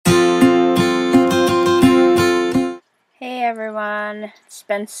everyone. It's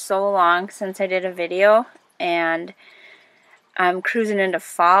been so long since I did a video and I'm cruising into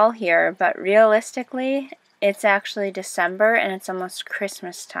fall here, but realistically it's actually December and it's almost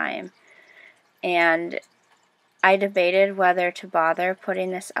Christmas time. And I debated whether to bother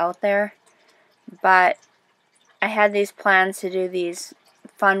putting this out there, but I had these plans to do these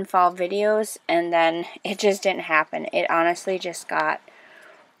fun fall videos and then it just didn't happen. It honestly just got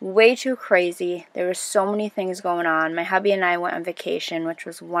way too crazy. There were so many things going on. My hubby and I went on vacation, which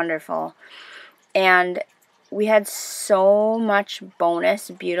was wonderful. And we had so much bonus,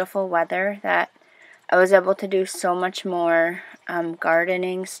 beautiful weather that I was able to do so much more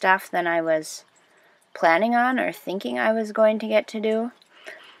gardening stuff than I was planning on or thinking I was going to get to do.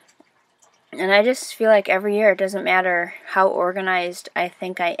 And I just feel like every year, it doesn't matter how organized I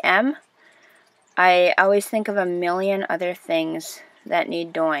think I am, I always think of a million other things that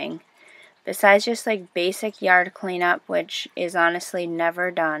need doing. Besides just like basic yard cleanup, which is honestly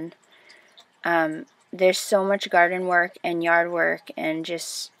never done. There's so much garden work and yard work and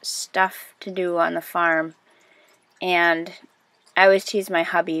just stuff to do on the farm. And I always tease my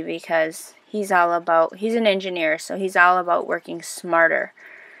hubby because he's an engineer, so he's all about working smarter,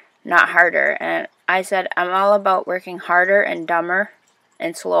 not harder. And I said, I'm all about working harder and dumber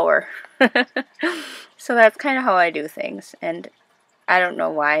and slower. So that's kind of how I do things. And I don't know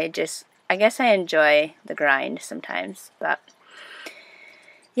why, I guess I enjoy the grind sometimes. But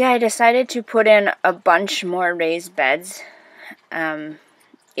yeah, I decided to put in a bunch more raised beds in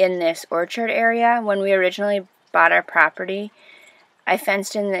this orchard area. When we originally bought our property, I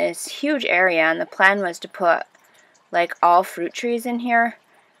fenced in this huge area and the plan was to put like all fruit trees in here.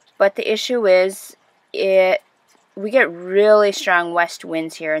 But the issue is we get really strong west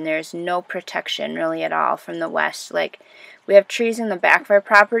winds here and there's no protection really at all from the west. Like, we have trees in the back of our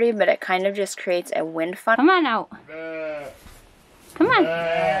property, but it kind of just creates a wind funnel. Come on out. Come on.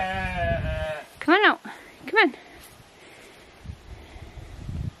 Come on out. Come on.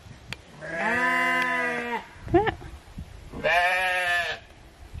 Come on.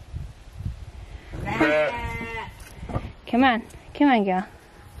 Come on. Come on, girl.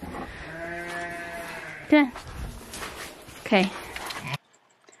 Come on. Okay.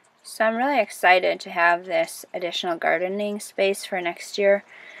 So I'm really excited to have this additional gardening space for next year.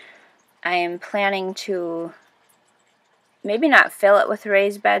 I am planning to maybe not fill it with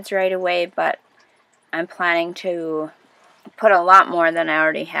raised beds right away, but I'm planning to put a lot more than I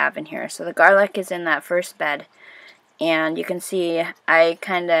already have in here. So the garlic is in that first bed, and you can see I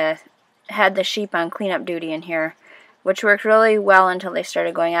kind of had the sheep on cleanup duty in here, which worked really well until they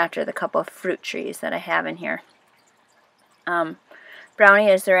started going after the couple of fruit trees that I have in here. Brownie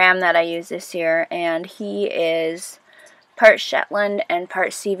is the ram that I use this year, and he is part Shetland and part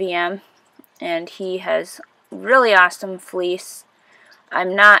CVM, and he has really awesome fleece.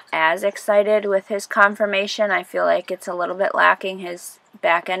 I'm not as excited with his conformation. I feel like it's a little bit lacking. His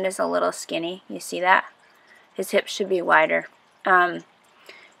back end is a little skinny. You see that? His hips should be wider. But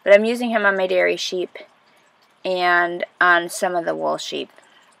I'm using him on my dairy sheep and on some of the wool sheep.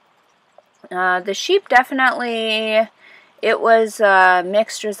 The sheep definitely, it was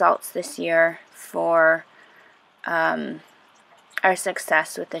mixed results this year for our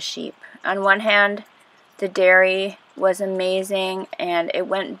success with the sheep. On one hand, the dairy was amazing and it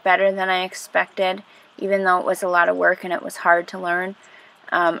went better than I expected, even though it was a lot of work and it was hard to learn.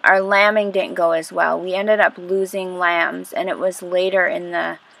 Our lambing didn't go as well. We ended up losing lambs, and it was later in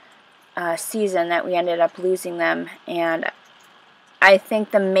the season that we ended up losing them, and I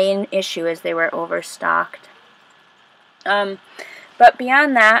think the main issue is they were overstocked. But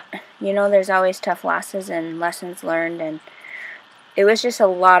beyond that, you know, there's always tough losses and lessons learned, and it was just a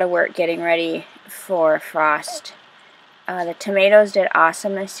lot of work getting ready for frost. The tomatoes did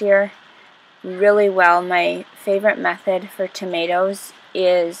awesome this year, really well. My favorite method for tomatoes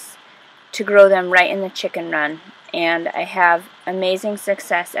is to grow them right in the chicken run, and I have amazing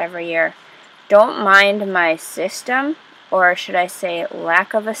success every year. Don't mind my system, or should I say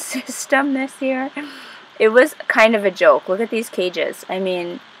lack of a system this year. It was kind of a joke. Look at these cages. I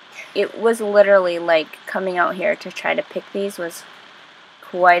mean, it was literally like coming out here to try to pick these was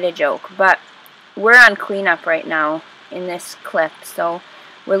quite a joke. But we're on cleanup right now in this clip, so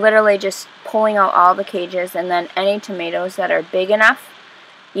we're literally just pulling out all the cages, and then any tomatoes that are big enough,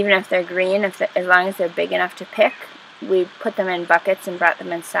 even if they're green, as long as they're big enough to pick, we put them in buckets and brought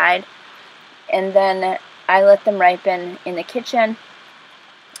them inside. And then I let them ripen in the kitchen,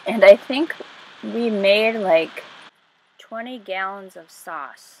 and I think we made like 20 gallons of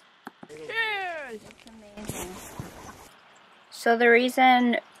sauce. Cheers! It's amazing. So the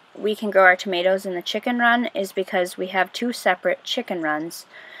reason we can grow our tomatoes in the chicken run is because we have 2 separate chicken runs.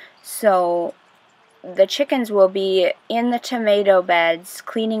 So the chickens will be in the tomato beds,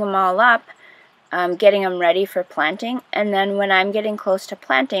 cleaning them all up, getting them ready for planting, and then when I'm getting close to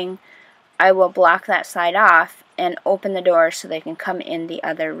planting, I will block that side off and open the door so they can come in the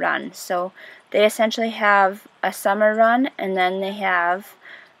other run. So they essentially have a summer run, and then they have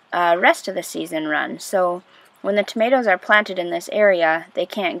a rest of the season run. So when the tomatoes are planted in this area, they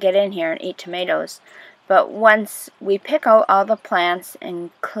can't get in here and eat tomatoes. But once we pick out all the plants and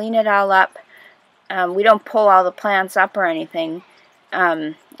clean it all up, we don't pull all the plants up or anything.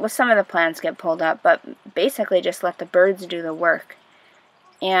 Well, some of the plants get pulled up, but basically just let the birds do the work.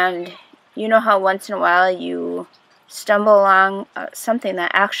 And you know how once in a while you stumble along something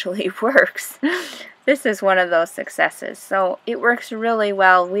that actually works. This is one of those successes. So it works really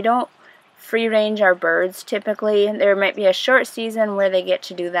well. We don't free range our birds typically. There might be a short season where they get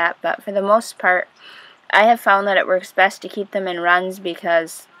to do that, but for the most part, I have found that it works best to keep them in runs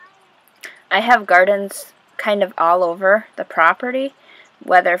because I have gardens kind of all over the property,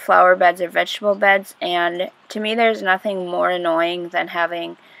 whether flower beds or vegetable beds, and to me there's nothing more annoying than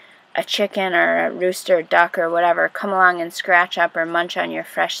having a chicken or a rooster or duck or whatever come along and scratch up or munch on your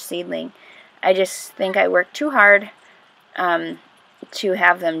fresh seedling. I just think I work too hard to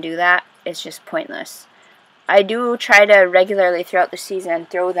have them do that. It's just pointless. I do try to regularly throughout the season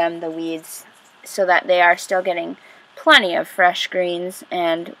throw them the weeds so that they are still getting plenty of fresh greens,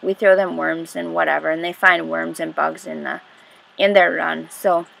 and we throw them worms and whatever, and they find worms and bugs in their run.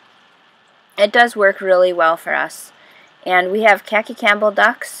 So it does work really well for us. And we have Khaki Campbell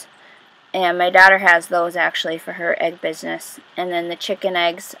ducks, and my daughter has those actually for her egg business, and then the chicken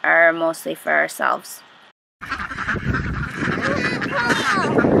eggs are mostly for ourselves.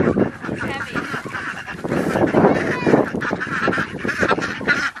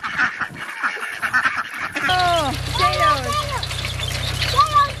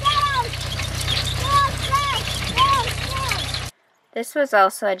 This was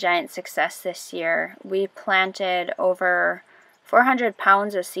also a giant success this year. We planted over 400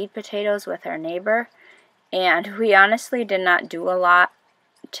 pounds of seed potatoes with our neighbor, and we honestly did not do a lot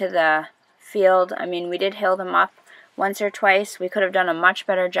to the field. I mean, we did hill them up once or twice. We could have done a much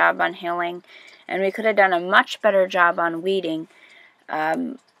better job on hilling, and we could have done a much better job on weeding,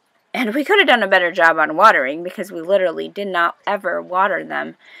 and we could have done a better job on watering because we literally did not ever water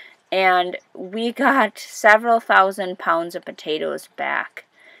them. And we got several thousand pounds of potatoes back.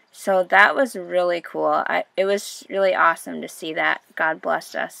 So that was really cool. It was really awesome to see that. God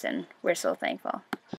blessed us, and we're so thankful.